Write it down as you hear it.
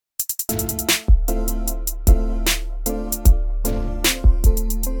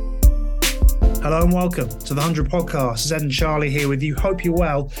Hello and welcome to the 100 Podcast. Zed and Charlie here with you. Hope you're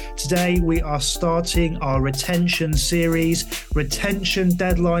well. Today we are starting our retention series. Retention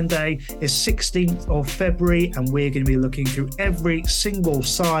deadline day is 16th of February and we're going to be looking through every single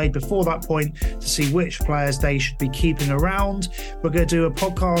side before that point to see which players they should be keeping around. We're going to do a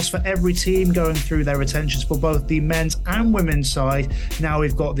podcast for every team going through their retentions for both the men's and women's side. Now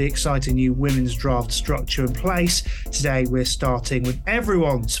we've got the exciting new women's draft structure in place. Today we're starting with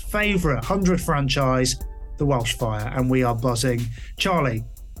everyone's favourite 100 franchise, the Welsh Fire, and we are buzzing. Charlie,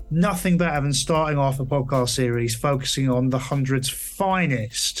 nothing better than starting off a podcast series focusing on the 100's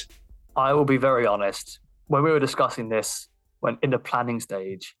finest. I will be very honest. When we were discussing this, when in the planning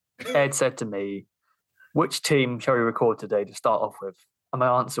stage, Ed said to me, which team shall we record today to start off with? And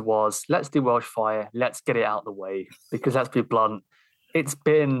my answer was, let's do Welsh Fire. Let's get it out of the way. Because let's be blunt, it's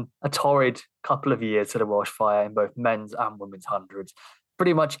been a torrid couple of years for the Welsh Fire in both men's and women's hundreds.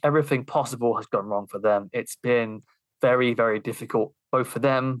 Pretty much everything possible has gone wrong for them. It's been very, very difficult, both for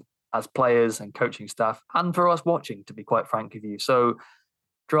them as players and coaching staff, and for us watching, to be quite frank with you. So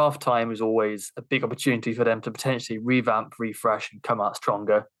draft time is always a big opportunity for them to potentially revamp, refresh, and come out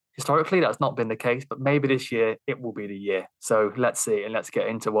stronger. Historically, that's not been the case, but maybe this year it will be the year. So let's see, and let's get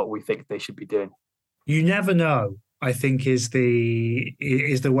into what we think they should be doing. You never know, I think, is the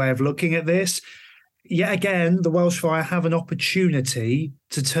way of looking at this. Yet again, the Welsh Fire have an opportunity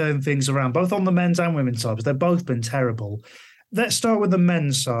to turn things around, both on the men's and women's side, because they've both been terrible. Let's start with the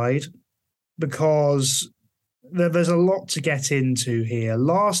men's side, because there's a lot to get into here.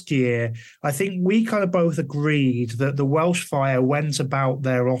 Last year, I think we kind of both agreed that the Welsh Fire went about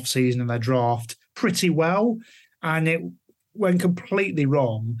their off-season and their draft pretty well, and it went completely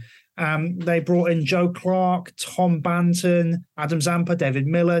wrong. They brought in Joe Clark, Tom Banton, Adam Zampa, David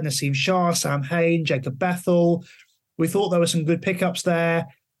Miller, Nassim Shah, Sam Hain, Jacob Bethel. We thought there were some good pickups there.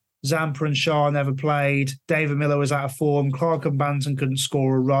 Zampa and Shah never played. David Miller was out of form. Clark and Banton couldn't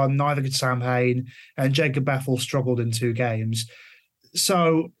score a run. Neither could Sam Hain. And Jacob Bethel struggled in 2 games.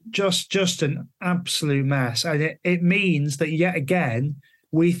 So just an absolute mess. And it means that yet again,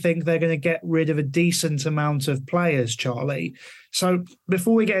 we think they're going to get rid of a decent amount of players, Charlie. So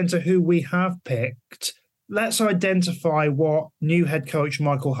before we get into who we have picked, let's identify what new head coach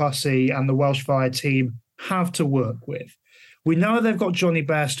Michael Hussey and the Welsh Fire team have to work with. We know they've got Johnny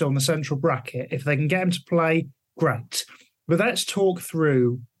Bairstow on the central bracket. If they can get him to play, great. But let's talk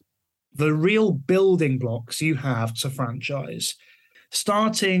through the real building blocks you have to franchise.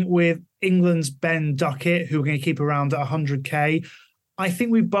 Starting with England's Ben Duckett, who we're going to keep around at 100k. I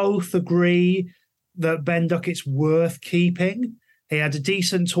think we both agree that Ben Duckett's worth keeping. He had a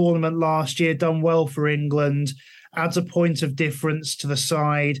decent tournament last year, done well for England, adds a point of difference to the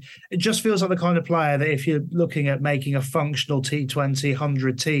side. It just feels like the kind of player that if you're looking at making a functional T20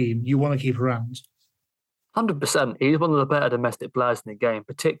 100 team, you want to keep around. 100%. He's one of the better domestic players in the game,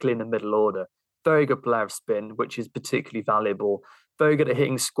 particularly in the middle order. Very good player of spin, which is particularly valuable. Very good at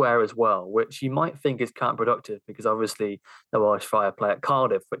hitting square as well, which you might think is counterproductive because obviously the Welsh Fire play at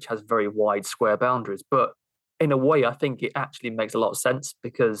Cardiff, which has very wide square boundaries. But in a way, I think it actually makes a lot of sense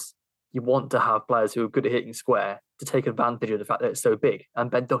because you want to have players who are good at hitting square to take advantage of the fact that it's so big.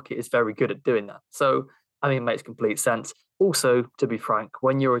 And Ben Duckett is very good at doing that. So, I mean, it makes complete sense. Also, to be frank,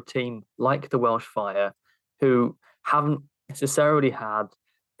 when you're a team like the Welsh Fire who haven't necessarily had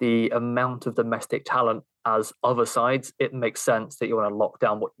the amount of domestic talent as other sides, it makes sense that you want to lock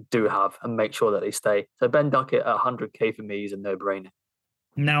down what you do have and make sure that they stay. So Ben Duckett at 100k for me is a no-brainer.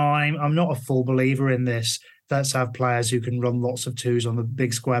 Now, I'm not a full believer in this. Let's have players who can run lots of twos on the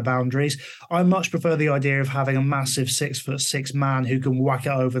big square boundaries. I much prefer the idea of having a massive 6'6" man who can whack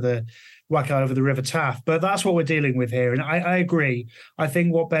it over the River Taff. But that's what we're dealing with here. And I agree. I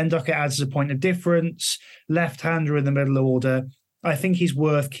think what Ben Duckett adds is a point of difference. Left-hander in the middle order. I think he's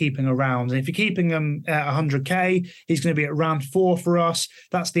worth keeping around. And if you're keeping him at 100k, he's going to be at round 4 for us.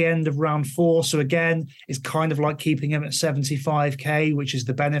 That's the end of round 4. So again, it's kind of like keeping him at 75k, which is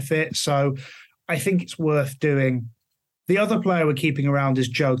the benefit. So I think it's worth doing. The other player we're keeping around is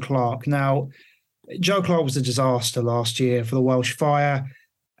Joe Clark. Now, Joe Clark was a disaster last year for the Welsh Fire.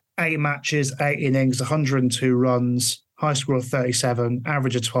 8 matches, 8 innings, 102 runs, high score of 37,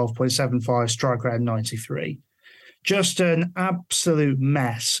 average of 12.75, strike rate of 93. Just an absolute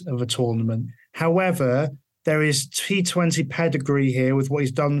mess of a tournament. However, there is T20 pedigree here with what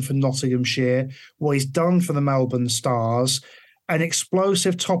he's done for Nottinghamshire, what he's done for the Melbourne Stars, an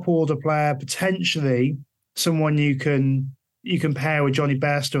explosive top order player, potentially someone you can pair with Johnny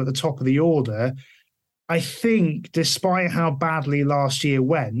Bairstow at the top of the order. I think despite how badly last year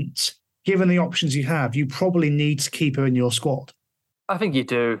went, given the options you have, you probably need to keep him in your squad. I think you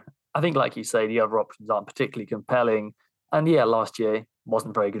do. I think, like you say, the other options aren't particularly compelling. And yeah, last year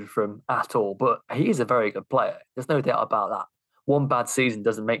wasn't very good for him at all, but he is a very good player. There's no doubt about that. One bad season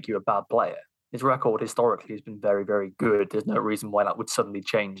doesn't make you a bad player. His record historically has been very, very good. There's no reason why that would suddenly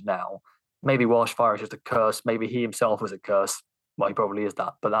change now. Maybe Welsh Fire is just a curse. Maybe he himself was a curse. Well, he probably is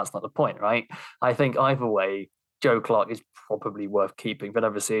that, but that's not the point, right? I think either way, Joe Clark is probably worth keeping for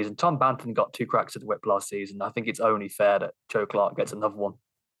another season. Tom Banton got 2 cracks at the whip last season. I think it's only fair that Joe Clark gets another one.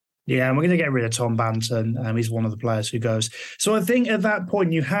 Yeah, and we're going to get rid of Tom Banton. He's one of the players who goes. So I think at that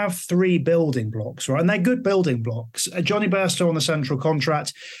point you have 3 building blocks, right? And they're good building blocks. Johnny Bairstow on the central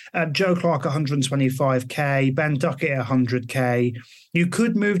contract, Joe Clark 125k, Ben Duckett 100k. You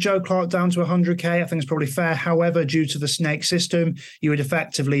could move Joe Clark down to 100k. I think it's probably fair. However, due to the snake system, you would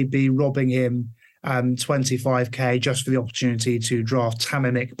effectively be robbing him 25k just for the opportunity to draft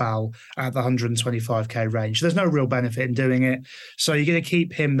Tamim Iqbal at the 125k range. There's no real benefit in doing it, so you're going to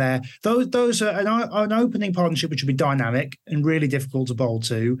keep him there. Those are an opening partnership which would be dynamic and really difficult to bowl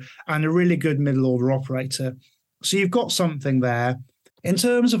to, and a really good middle order operator. So you've got something there. In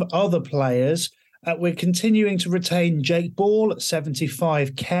terms of other players, we're continuing to retain Jake Ball at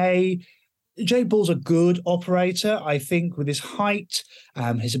 75k. Jake Ball's a good operator, I think, with his height,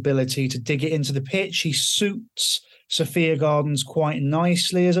 his ability to dig it into the pitch. He suits Sophia Gardens quite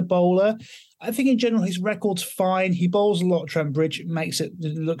nicely as a bowler. I think in general his record's fine. He bowls a lot of Trent Bridge, makes it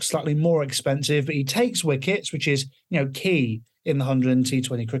look slightly more expensive, but he takes wickets, which is key in the 100 and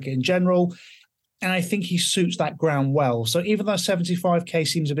T20 cricket in general. And I think he suits that ground well. So even though 75k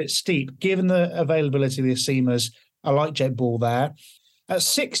seems a bit steep, given the availability of the seamers, I like Jake Ball there. At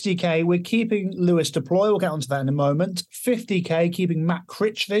 60k, we're keeping Lewis Deploy. We'll get onto that in a moment. 50k, keeping Matt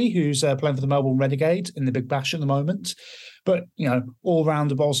Critchley, who's playing for the Melbourne Renegade in the Big Bash at the moment. But,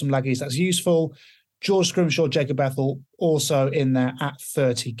 all-rounder bowl some leggies, that's useful. George Scrimshaw, Jacob Ethel, also in there at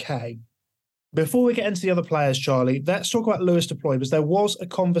 30k. Before we get into the other players, Charlie, let's talk about Lewis Deploy, because there was a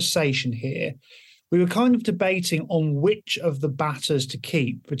conversation here. We were kind of debating on which of the batters to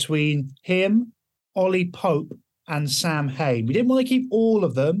keep between him, Ollie Pope, and Sam Hain. We didn't want to keep all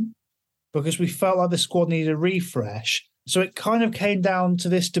of them because we felt like the squad needed a refresh. So it kind of came down to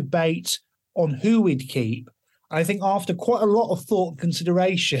this debate on who we'd keep. I think after quite a lot of thought and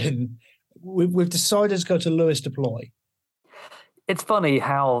consideration, we've decided to go to Lewis Deploy. It's funny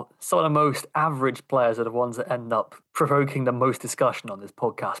how some of the most average players are the ones that end up provoking the most discussion on this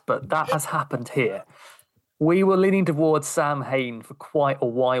podcast, but that has happened here. We were leaning towards Sam Hain for quite a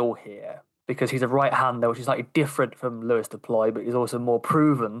while here, because he's a right-hander, which is slightly different from Lewis Deploy, but he's also more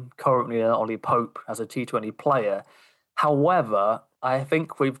proven currently than Ollie Pope as a T20 player. However, I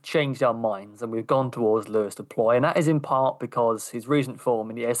think we've changed our minds and we've gone towards Lewis Deploy, and that is in part because his recent form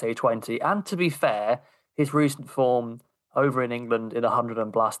in the SA20, and to be fair, his recent form over in England in 100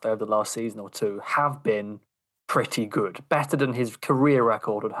 and Blast over the last season or two have been pretty good, better than his career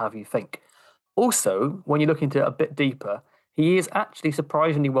record would have you think. Also, when you look into it a bit deeper, he is actually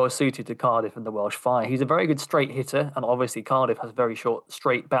surprisingly well suited to Cardiff and the Welsh Fire. He's a very good straight hitter, and obviously Cardiff has very short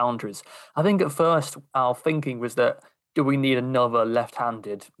straight boundaries. I think at first our thinking was that, do we need another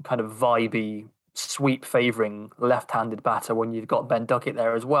left-handed kind of vibey, sweep favouring left-handed batter when you've got Ben Duckett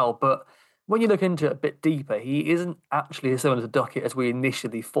there as well? But when you look into it a bit deeper, he isn't actually as similar to Duckett as we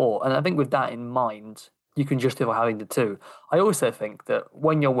initially thought. And I think with that in mind, you can justify having the two. I also think that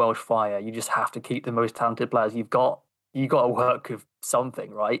when you're Welsh Fire, you just have to keep the most talented players you've got. You got to work with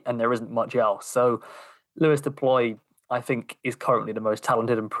something, right? And there isn't much else. So Lewis Deploy, I think, is currently the most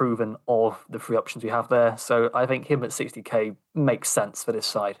talented and proven of the 3 options we have there. So I think him at 60k makes sense for this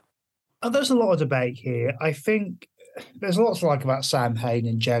side. There's a lot of debate here. I think there's a lot to like about Sam Hain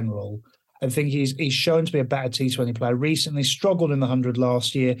in general. I think he's shown to be a better T20 player. Recently struggled in the 100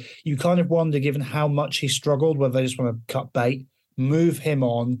 last year. You kind of wonder, given how much he struggled, whether they just want to cut bait, move him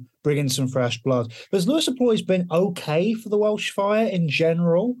on, bring in some fresh blood. But Lewis Deploy's been okay for the Welsh Fire in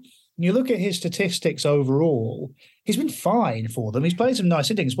general. When you look at his statistics overall, he's been fine for them. He's played some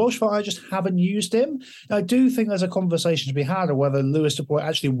nice innings. Welsh Fire just haven't used him. And I do think there's a conversation to be had of whether Lewis Deploy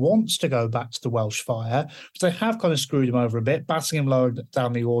actually wants to go back to the Welsh Fire, because they have kind of screwed him over a bit, batting him lower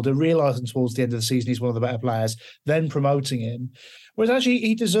down the order, realising towards the end of the season he's one of the better players, then promoting him. Whereas actually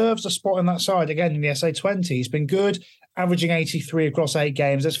he deserves a spot on that side. Again, in the SA20, he's been good, averaging 83 across 8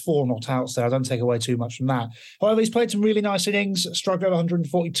 games. There's 4 not outs there. I don't take away too much from that. However, he's played some really nice innings, struck out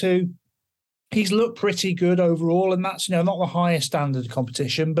 142. He's looked pretty good overall, and that's not the highest standard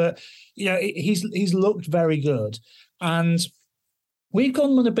competition, but he's looked very good. And we've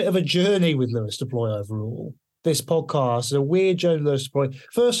gone on a bit of a journey with Lewis Deploy overall. This podcast is a weird journey with Lewis Deploy.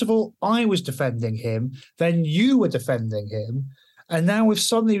 First of all, I was defending him, then you were defending him. And now we've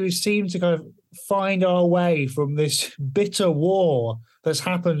seemed to kind of find our way from this bitter war that's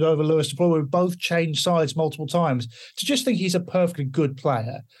happened over Lewis Deploy. We've both changed sides multiple times to just think he's a perfectly good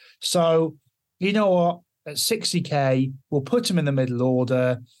player. So, you know what? At 60K, we'll put him in the middle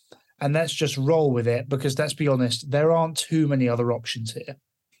order and let's just roll with it because let's be honest, there aren't too many other options here.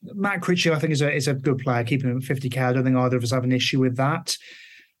 Matt Critchlow, I think, is a good player. Keeping him at 50K, I don't think either of us have an issue with that.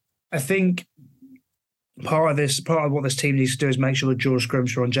 I think part of what this team needs to do is make sure that George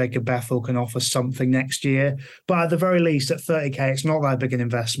Grimshaw and Jacob Bethel can offer something next year. But at the very least, at 30K, it's not that big an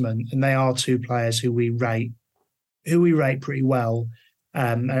investment, and they are two players who we rate pretty well.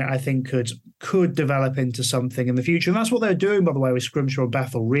 And I think could develop into something in the future. And that's what they're doing, by the way, with Grimshaw and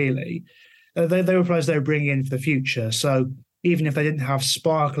Bethel, really. They were players they were bringing in for the future. So even if they didn't have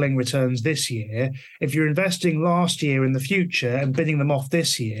sparkling returns this year, if you're investing last year in the future and bidding them off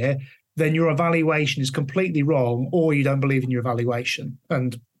this year, then your evaluation is completely wrong, or you don't believe in your evaluation.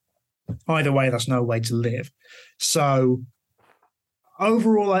 And either way, that's no way to live. So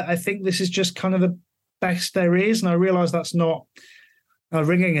overall, I think this is just kind of the best there is. And I realize that's not a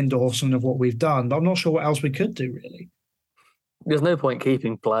ringing endorsement of what we've done, but I'm not sure what else we could do, really. There's no point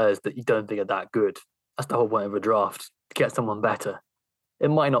keeping players that you don't think are that good. That's the whole point of a draft, to get someone better. It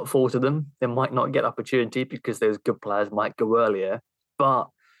might not fall to them. They might not get opportunity because those good players might go earlier. But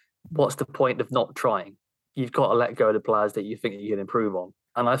what's the point of not trying? You've got to let go of the players that you think you can improve on.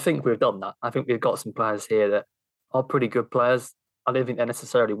 And I think we've done that. I think we've got some players here that are pretty good players. I don't think they're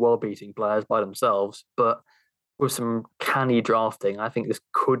necessarily world-beating players by themselves, but with some canny drafting, I think this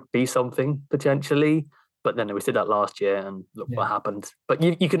could be something potentially. But then we did that last year and look what happened. But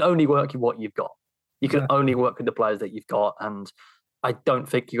you can only work with what you've got. You can only work with the players that you've got. And I don't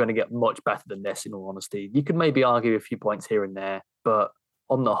think you're going to get much better than this, in all honesty. You can maybe argue a few points here and there, but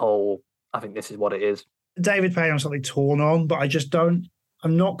on the whole, I think this is what it is. David Payne, I'm slightly torn on, but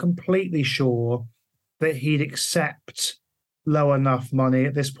I'm not completely sure that he'd accept low enough money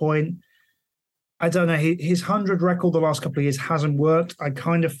at this point. I don't know. His 100 record the last couple of years hasn't worked. I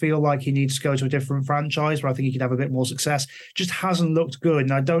kind of feel like he needs to go to a different franchise where I think he could have a bit more success. Just hasn't looked good.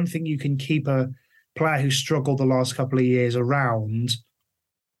 And I don't think you can keep a player who struggled the last couple of years around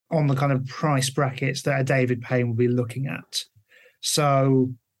on the kind of price brackets that a David Payne will be looking at.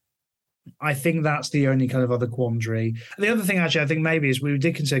 So I think that's the only kind of other quandary. The other thing, actually, I think maybe is we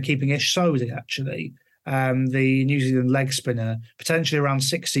did consider keeping Ish Sodi, actually. The New Zealand leg spinner, potentially around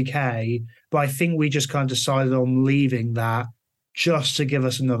 60K, but I think we just kind of decided on leaving that just to give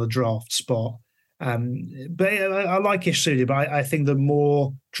us another draft spot. But I like Ish Sodi, but I think the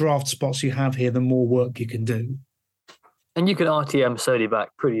more draft spots you have here, the more work you can do. And you can RTM Sodi back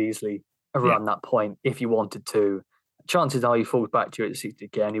pretty easily around that point if you wanted to. Chances are he falls back to you at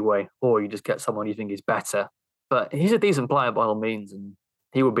 60K anyway, or you just get someone you think is better. But he's a decent player by all means, and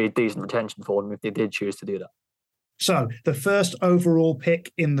he would be a decent retention for them if they did choose to do that. So the first overall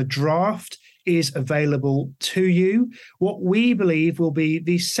pick in the draft is available to you. What we believe will be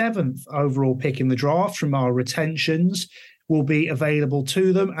the 7th overall pick in the draft from our retentions will be available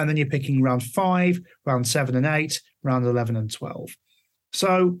to them. And then you're picking round 5, round 7 and 8, round 11 and 12.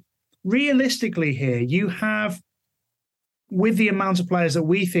 So realistically here, you have, with the amount of players that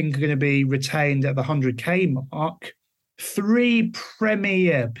we think are going to be retained at the 100K mark, 3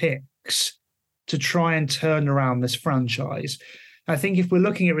 premier picks to try and turn around this franchise. I think if we're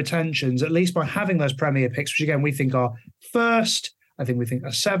looking at retentions, at least by having those premier picks, which again we think are first, I think we think are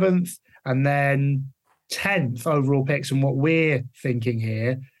 7th, and then 10th overall picks. And what we're thinking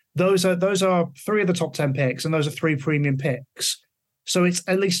here, those are 3 of the top 10 picks, and those are 3 premium picks. So it's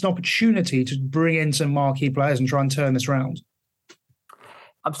at least an opportunity to bring in some marquee players and try and turn this around.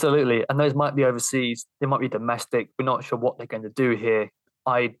 Absolutely. And those might be overseas. They might be domestic. We're not sure what they're going to do here.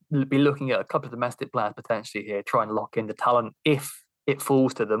 I'd be looking at a couple of domestic players potentially here, try and lock in the talent if it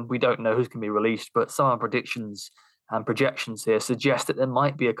falls to them. We don't know who's going to be released, but some of our predictions and projections here suggest that there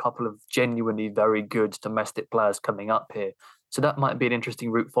might be a couple of genuinely very good domestic players coming up here. So that might be an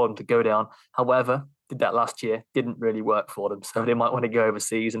interesting route for them to go down. However, did that last year, didn't really work for them. So they might want to go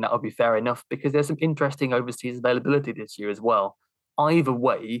overseas, and that would be fair enough because there's some interesting overseas availability this year as well. Either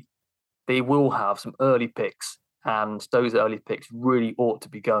way, they will have some early picks, and those early picks really ought to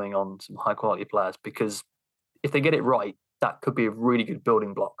be going on some high quality players because if they get it right, that could be a really good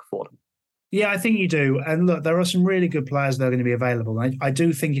building block for them. Yeah, I think you do. And look, there are some really good players that are going to be available. I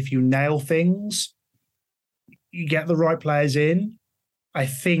do think if you nail things, you get the right players in, I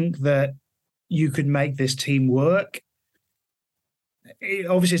think that you could make this team work.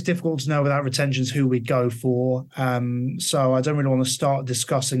 Obviously, it's difficult to know without retentions who we'd go for. So I don't really want to start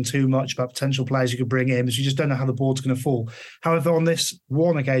discussing too much about potential players you could bring in, because you just don't know how the board's going to fall. However, on this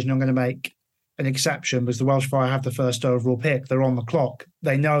one occasion, I'm going to make an exception because the Welsh Fire have the first overall pick. They're on the clock.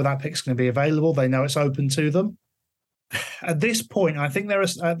 They know that pick's going to be available. They know it's open to them. At this point, I think there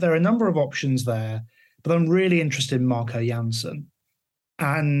are a number of options there, but I'm really interested in Marco Jansen.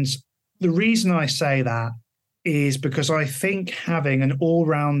 And the reason I say that is because I think having an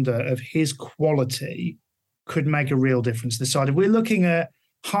all-rounder of his quality could make a real difference this side. If we're looking at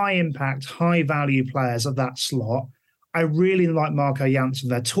high-impact, high-value players at that slot, I really like Marco Jansen.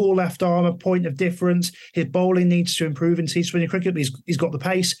 Their tall left arm, a point of difference. His bowling needs to improve in T20 cricket, but he's got the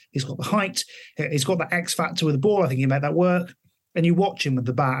pace, he's got the height, he's got the X factor with the ball. I think he made that work. And you watch him with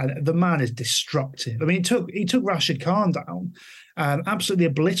the bat, and the man is destructive. I mean, he took Rashid Khan down, absolutely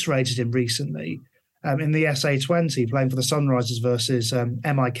obliterated him recently in the SA20, playing for the Sunrisers versus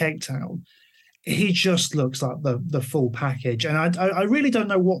MI Cape Town. He just looks like the full package. And I really don't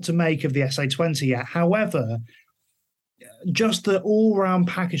know what to make of the SA20 yet. However, just the all-round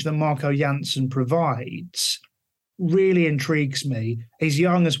package that Marco Jansen provides really intrigues me. He's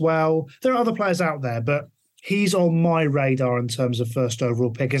young as well. There are other players out there, but he's on my radar in terms of first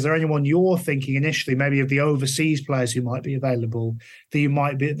overall pick. Is there anyone you're thinking initially, maybe of the overseas players who might be available,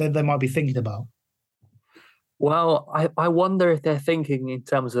 that they might be thinking about? Well, I wonder if they're thinking in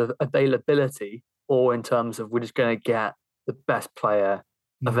terms of availability or in terms of we're just going to get the best player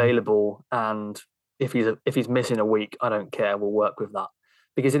available, and if he's missing a week, I don't care, we'll work with that.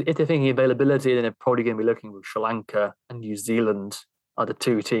 Because if they're thinking availability, then they're probably going to be looking with Sri Lanka and New Zealand are the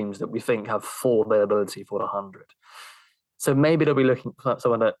two teams that we think have full availability for the 100. So maybe they'll be looking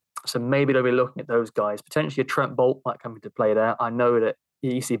at those guys. Potentially a Trent Boult might come into play there. I know that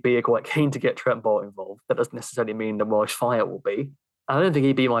the ECB are quite keen to get Trent Boult involved. That doesn't necessarily mean the Welsh Fire will be. I don't think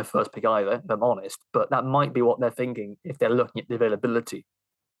he'd be my first pick either, if I'm honest, but that might be what they're thinking if they're looking at the availability.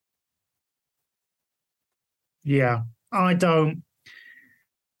 Yeah, I don't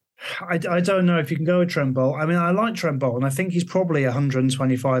know if you can go with Trent Boult. I mean, I like Trent Boult, and I think he's probably a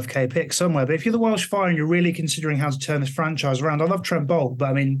 125k pick somewhere. But if you're the Welsh Fire and you're really considering how to turn this franchise around, I love Trent Boult, but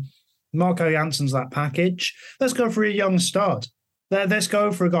I mean, Marco Jansen's that package. Let's go for a young stud. Let's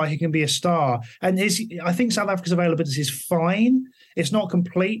go for a guy who can be a star. And I think South Africa's availability is fine. It's not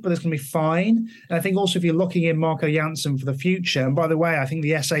complete, but it's going to be fine. And I think also if you're looking in Marco Jansen for the future, and by the way, I think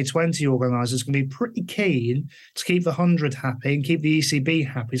the SA20 organisers can be pretty keen to keep the 100 happy and keep the ECB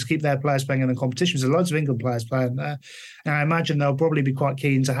happy, to keep their players playing in the competitions. There's loads of England players playing there. And I imagine they'll probably be quite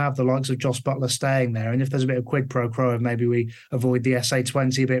keen to have the likes of Joss Butler staying there. And if there's a bit of quid pro quo, maybe we avoid the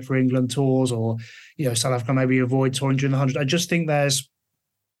SA20 a bit for England tours, or South Africa maybe avoid touring during the 100. I just think there's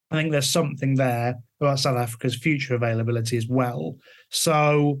something there about South Africa's future availability as well.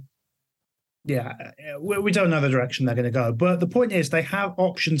 So, yeah, we don't know the direction they're going to go. But the point is they have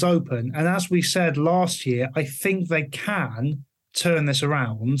options open. And as we said last year, I think they can turn this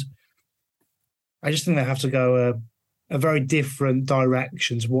around. I just think they have to go a very different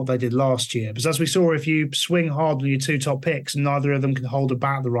direction to what they did last year. Because as we saw, if you swing hard on your two top picks and neither of them can hold a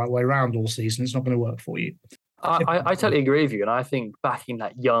bat the right way around all season, it's not going to work for you. I totally agree with you. And I think backing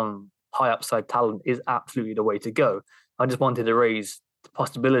that young, high upside talent is absolutely the way to go. I just wanted to raise the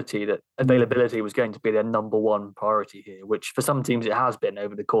possibility that availability was going to be their number one priority here, which for some teams it has been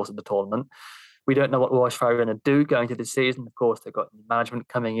over the course of the tournament. We don't know what the Welsh Fire are going to do going into the season. Of course, they've got management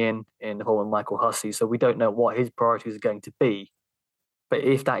coming in the form of Michael Hussey, so we don't know what his priorities are going to be. But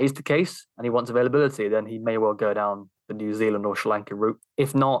if that is the case and he wants availability, then he may well go down the New Zealand or Sri Lanka route.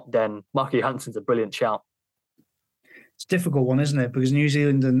 If not, then Marco Jansen's a brilliant shout. It's a difficult one, isn't it? Because New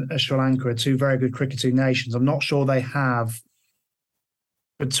Zealand and Sri Lanka are two very good cricketing nations. I'm not sure they have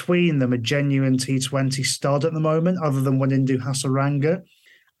between them a genuine T20 stud at the moment, other than Wanindu Hasaranga.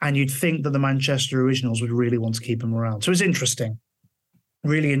 And you'd think that the Manchester Originals would really want to keep him around. So it's interesting,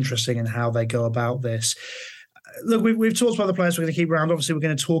 really interesting in how they go about this. Look, we've talked about the players we're going to keep around. Obviously, we're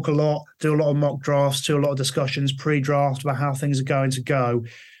going to talk a lot, do a lot of mock drafts, do a lot of discussions pre-draft about how things are going to go.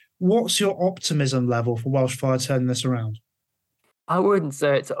 What's your optimism level for Welsh Fire turning this around? I wouldn't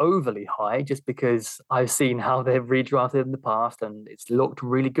say it's overly high, just because I've seen how they've redrafted in the past and it's looked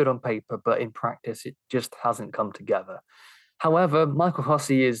really good on paper, but in practice, it just hasn't come together. However, Michael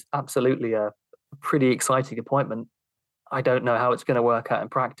Hussey is absolutely a pretty exciting appointment. I don't know how it's going to work out in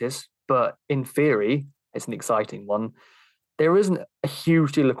practice, but in theory, it's an exciting one. There isn't a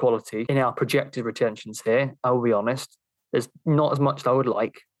huge deal of quality in our projected retentions here, I will be honest. There's not as much as I would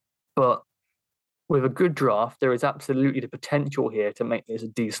like, but with a good draft, there is absolutely the potential here to make this a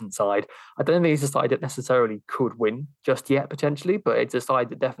decent side. I don't think it's a side that necessarily could win just yet, potentially, but it's a side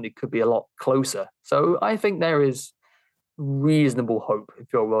that definitely could be a lot closer. So I think there is reasonable hope if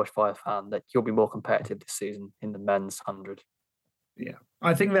you're a Welsh Fire fan that you'll be more competitive this season in the men's 100. Yeah,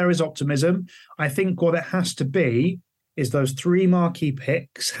 I think there is optimism. I think what it has to be is those three marquee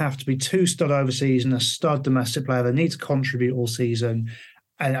picks have to be two stud overseas and a stud domestic player that need to contribute all season.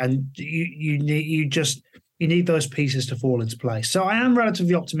 And you need those pieces to fall into place. So I am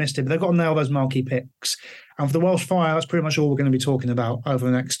relatively optimistic, but they've got to nail those marquee picks. And for the Welsh Fire, that's pretty much all we're going to be talking about over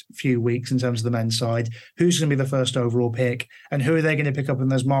the next few weeks in terms of the men's side. Who's going to be the first overall pick and who are they going to pick up in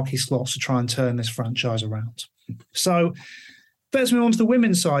those marquee slots to try and turn this franchise around? So let's move on to the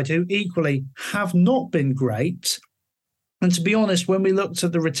women's side, who equally have not been great. And to be honest, when we looked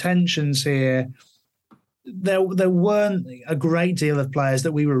at the retentions here, there weren't a great deal of players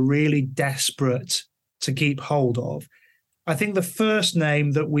that we were really desperate to keep hold of. I think the first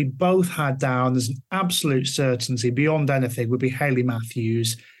name that we both had down as an absolute certainty beyond anything would be Hayley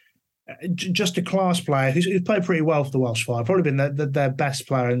Matthews. Just a class player who's played pretty well for the Welsh Fire, probably been their best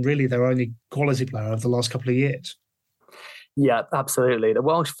player and really their only quality player over the last couple of years. Yeah, absolutely. The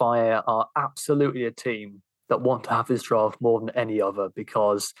Welsh Fire are absolutely a team that want to have this draft more than any other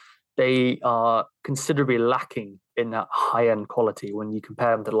because they are considerably lacking in that high-end quality when you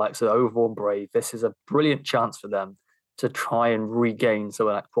compare them to the likes of Oval and Brave. This is a brilliant chance for them to try and regain some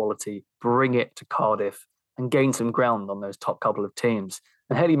of that quality, bring it to Cardiff and gain some ground on those top couple of teams.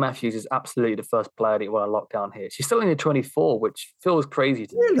 And Hayley Matthews is absolutely the first player that you want to lock down here. She's still only 24, which feels crazy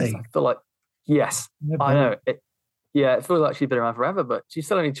to me. Really? I feel like, yes, I know. It feels like she's been around forever, but she's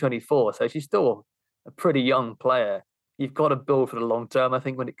still only 24, so she's still a pretty young player. You've got to build for the long term, I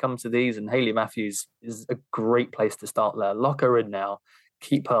think, when it comes to these. And Hayley Matthews is a great place to start there. Lock her in now.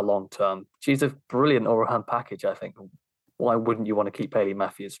 Keep her long term. She's a brilliant all-round package, I think. Why wouldn't you want to keep Hayley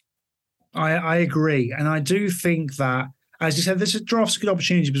Matthews? I agree. And I do think that, as you said, this draft's a good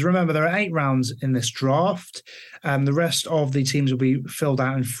opportunity because remember, there are 8 rounds in this draft. The rest of the teams will be filled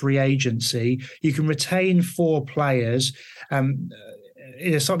out in free agency. You can retain 4 players.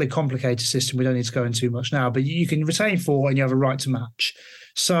 In a slightly complicated system, we don't need to go into too much now, but you can retain 4 and you have a right to match.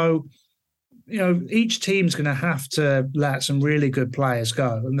 So, each team's going to have to let some really good players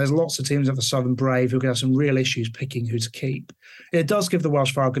go. And there's lots of teams at the Southern Brave who are going to have some real issues picking who to keep. It does give the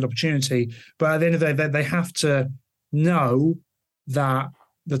Welsh Fire a good opportunity, but at the end of the day, they have to know that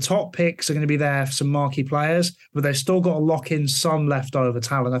the top picks are going to be there for some marquee players, but they've still got to lock in some leftover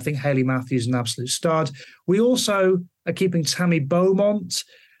talent. I think Hayley Matthews is an absolute stud. We also are keeping Tammy Beaumont.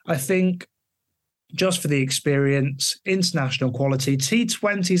 I think just for the experience, international quality.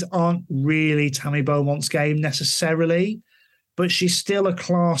 T20s aren't really Tammy Beaumont's game necessarily, but she's still a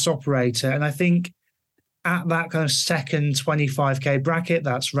class operator. And I think at that kind of second 25K bracket,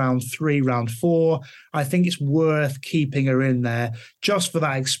 that's round 3, round 4, I think it's worth keeping her in there just for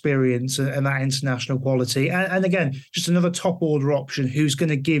that experience and that international quality. And again, just another top order option who's going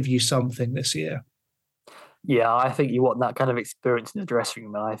to give you something this year. Yeah, I think you want that kind of experience in the dressing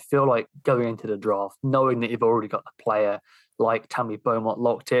room. And I feel like going into the draft, knowing that you've already got a player like Tammy Beaumont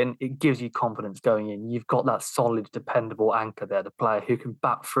locked in, it gives you confidence going in. You've got that solid, dependable anchor there, the player who can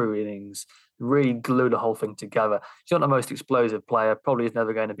bat through innings, really glue the whole thing together. She's not the most explosive player, probably is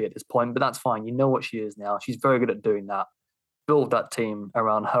never going to be at this point, but that's fine. You know what she is now. She's very good at doing that. Build that team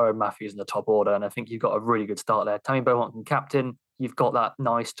around her and Matthews in the top order, and I think you've got a really good start there. Tammy Beaumont can captain. You've got that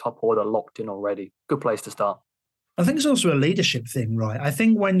nice top order locked in already. Good place to start. I think it's also a leadership thing, right? I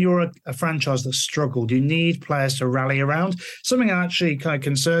think when you're a franchise that's struggled, you need players to rally around. Something that actually kind of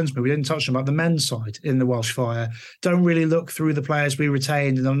concerns me, we didn't touch on about the men's side in the Welsh Fire. Don't really look through the players we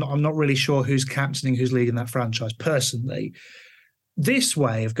retained, and I'm not really sure who's captaining, who's leading that franchise personally. This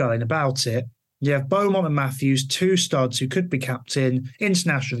way of going about it, you have Beaumont and Matthews, 2 studs who could be captain,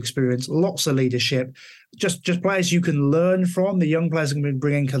 international experience, lots of leadership, just players you can learn from. The young players I'm going to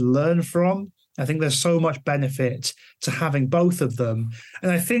bring in can learn from. I think there's so much benefit to having both of them.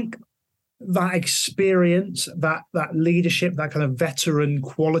 And I think that experience, that leadership, that kind of veteran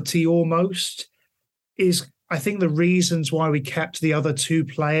quality almost is, I think, the reasons why we kept the other 2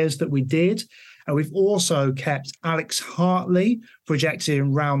 players that we did. And we've also kept Alex Hartley projected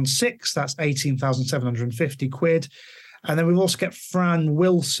in round 6. That's 18,750 quid. And then we've also kept Fran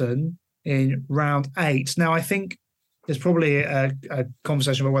Wilson in round 8. Now, I think there's probably a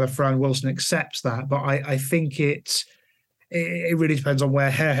conversation about whether Fran Wilson accepts that, but I think it really depends on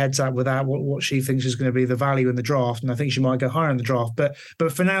where her head's at with that, what she thinks is going to be the value in the draft, and I think she might go higher in the draft. But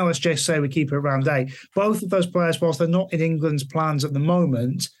for now, let's just say we keep it around 8. Both of those players, whilst they're not in England's plans at the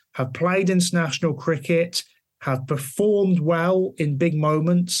moment, have played international cricket, have performed well in big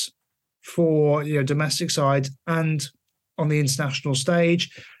moments for domestic side and on the international stage.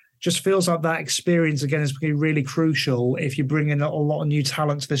 Just feels like that experience again is going to be really crucial if you bring in a lot of new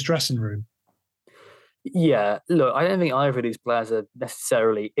talent to this dressing room. Yeah, look, I don't think either of these players are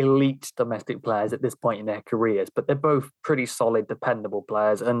necessarily elite domestic players at this point in their careers, but they're both pretty solid, dependable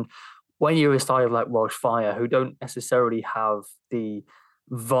players. And when you're a side like Welsh Fire, who don't necessarily have the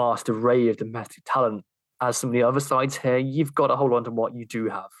vast array of domestic talent as some of the other sides here, you've got to hold on to what you do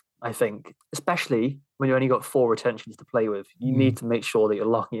have. I think, especially when you only got 4 retentions to play with, you need to make sure that you're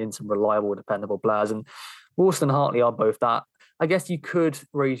locking in some reliable, dependable players. And Wilson and Hartley are both that. I guess you could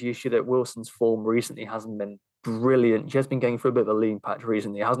raise the issue that Wilson's form recently hasn't been brilliant. He has been going through a bit of a lean patch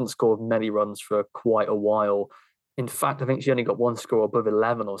recently. He hasn't scored many runs for quite a while. In fact, I think she only got 1 score above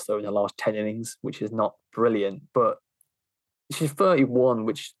 11 or so in the last 10 innings, which is not brilliant. But she's 31,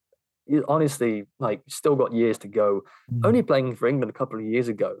 which honestly, still got years to go. Only playing for England a couple of years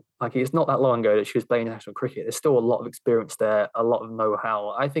ago. It's not that long ago that she was playing national cricket. There's still a lot of experience there, a lot of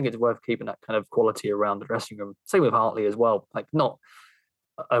know-how. I think it's worth keeping that kind of quality around the dressing room. Same with Hartley as well. Not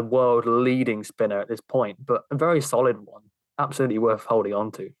a world-leading spinner at this point, but a very solid one. Absolutely worth holding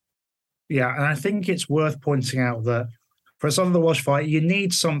on to. Yeah, and I think it's worth pointing out that for a side of the Welsh fight, you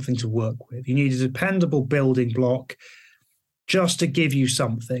need something to work with. You need a dependable building block just to give you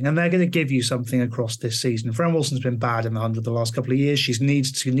something. And they're going to give you something across this season. Fran Wilson's been bad in the 100 the last couple of years. She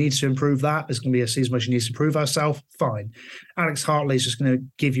needs to improve that. There's going to be a season where she needs to prove herself. Fine. Alex Hartley's just going to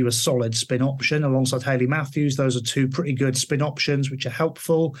give you a solid spin option alongside Hayley Matthews. Those are 2 pretty good spin options, which are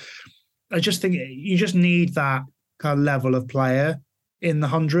helpful. I just think you just need that kind of level of player in the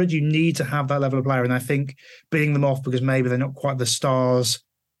 100. You need to have that level of player. And I think beating them off because maybe they're not quite the stars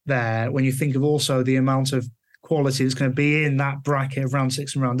there, when you think of also the amount of quality that's going to be in that bracket of round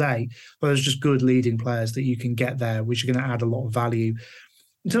 6 and round 8, but there's just good leading players that you can get there, which are going to add a lot of value.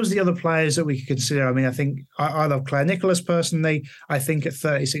 In terms of the other players that we could consider, I mean, I think I love Claire Nicholas personally. I think at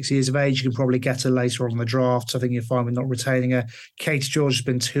 36 years of age, you can probably get her later on in the draft. So I think you're fine with not retaining her. Katie George has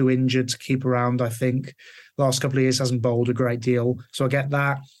been too injured to keep around, I think. Last couple of years hasn't bowled a great deal. So I get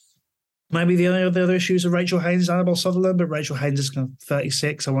that. Maybe the other issues are Rachel Haynes, Annabelle Sutherland, but Rachel Haynes is kind of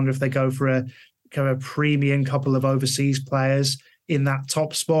 36. I wonder if they go for a kind of a premium couple of overseas players in that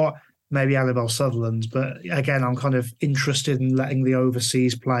top spot, maybe Annabelle Sutherland. But again, I'm kind of interested in letting the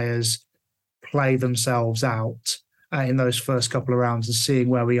overseas players play themselves out in those first couple of rounds and seeing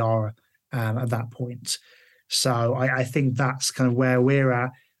where we are at that point. So I think that's kind of where we're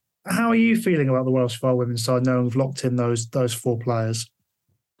at. How are you feeling about the Welsh Fire women's side, knowing we've locked in those 4 players?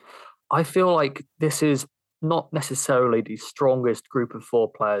 I feel like this is not necessarily the strongest group of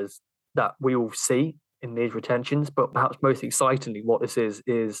 4 players that we will see in these retentions, but perhaps most excitingly, what this is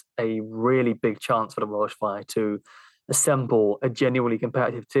a really big chance for the Welsh Fire to assemble a genuinely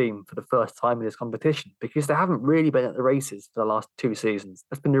competitive team for the first time in this competition, because they haven't really been at the races for the last 2 seasons.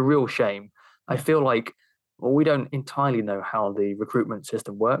 That's been a real shame. I feel like we don't entirely know how the recruitment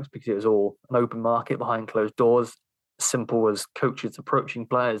system works because it was all an open market behind closed doors, simple as coaches approaching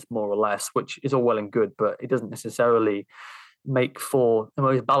players more or less, which is all well and good, but it doesn't necessarily make for the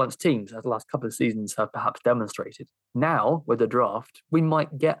most balanced teams, as the last couple of seasons have perhaps demonstrated. Now, with the draft, we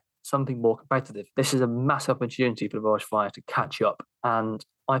might get something more competitive. This is a massive opportunity for the Welsh Fire to catch up, and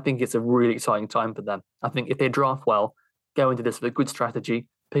I think it's a really exciting time for them. I think if they draft well, go into this with a good strategy,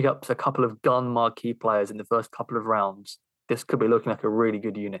 pick up a couple of gun marquee players in the first couple of rounds, this could be looking like a really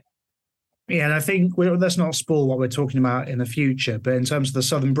good unit. Yeah, and I think let's not spoil what we're talking about in the future, but in terms of the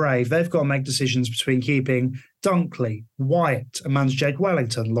Southern Brave, they've got to make decisions between keeping Dunkley, Wyatt, Amanda Jade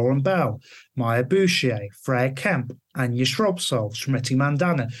Wellington, Lauren Bell, Maya Bouchier, Freya Kemp, Anya Shrobsol, Shremeti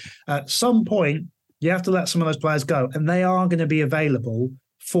Mandana. At some point, you have to let some of those players go, and they are going to be available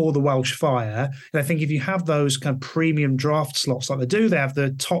for the Welsh Fire. And I think if you have those kind of premium draft slots like they do, they have the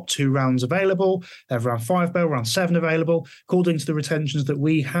top 2 rounds available, they have round 5 available, round 7 available. According to the retentions that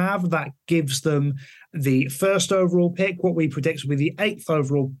we have, that gives them the 1st overall pick, what we predict will be the 8th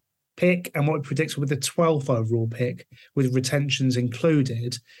overall pick, and what we predict will be the 12th overall pick, with retentions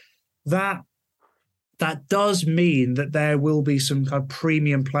included. That does mean that there will be some kind of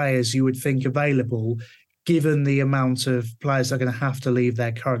premium players you would think available, given the amount of players that are going to have to leave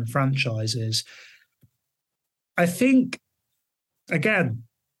their current franchises. I think, again,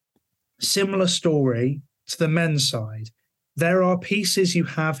 similar story to the men's side. There are pieces you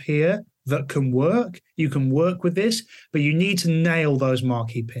have here that can work. You can work with this, but you need to nail those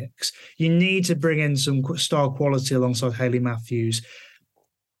marquee picks. You need to bring in some star quality alongside Hayley Matthews.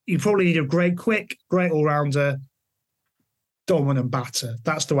 You probably need a great all-rounder. dominant batter.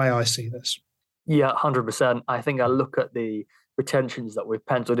 That's the way I see this. Yeah, 100%. I think I look at the retentions that we've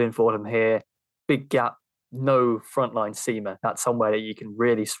penciled in for them here. Big gap, no frontline seamer. That's somewhere that you can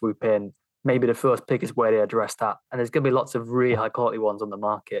really swoop in. Maybe the first pick is where they address that. And there's going to be lots of really high quality ones on the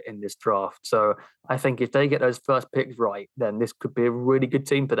market in this draft. So I think if they get those first picks right, then this could be a really good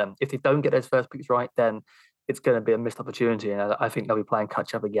team for them. If they don't get those first picks right, then it's going to be a missed opportunity. And I think they'll be playing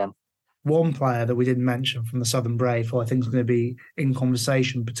catch up again. One player that we didn't mention from the Southern Brave, who I think is going to be in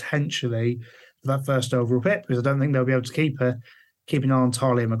conversation potentially for that first overall pick, because I don't think they'll be able to keep an eye on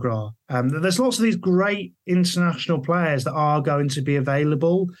Talia McGrath. There's lots of these great international players that are going to be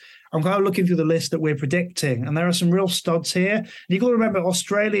available. I'm kind of looking through the list that we're predicting, and there are some real studs here. And you've got to remember,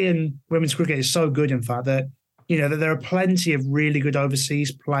 Australian women's cricket is so good, in fact, that that there are plenty of really good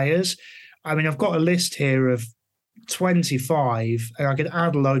overseas players. I mean, I've got a list here of 25, and I could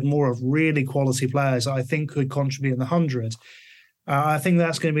add a load more of really quality players that I think could contribute in the 100. I think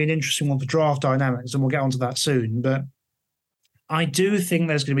that's going to be an interesting one for draft dynamics, and we'll get onto that soon. But I do think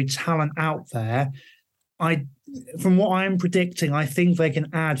there's going to be talent out there. From what I'm predicting, I think they can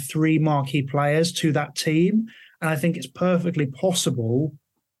add 3 marquee players to that team, and I think it's perfectly possible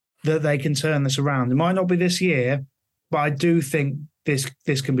that they can turn this around. It might not be this year, but I do think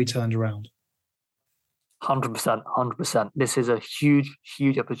this can be turned around. 100%, 100%. This is a huge,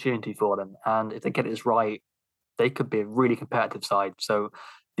 huge opportunity for them. And if they get this right, they could be a really competitive side. So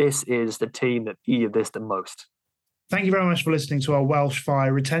this is the team that needed this the most. Thank you very much for listening to our Welsh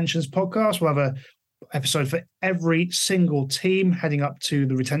Fire Retentions podcast. We'll have an episode for every single team heading up to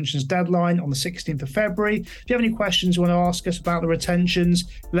the retentions deadline on the 16th of February. If you have any questions you want to ask us about the retentions,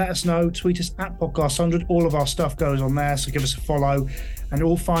 let us know. Tweet us at Podcast100. All of our stuff goes on there, so give us a follow. And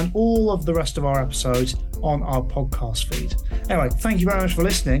you'll find all of the rest of our episodes on our podcast feed. Anyway, thank you very much for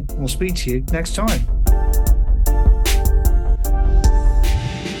listening, and we'll speak to you next time.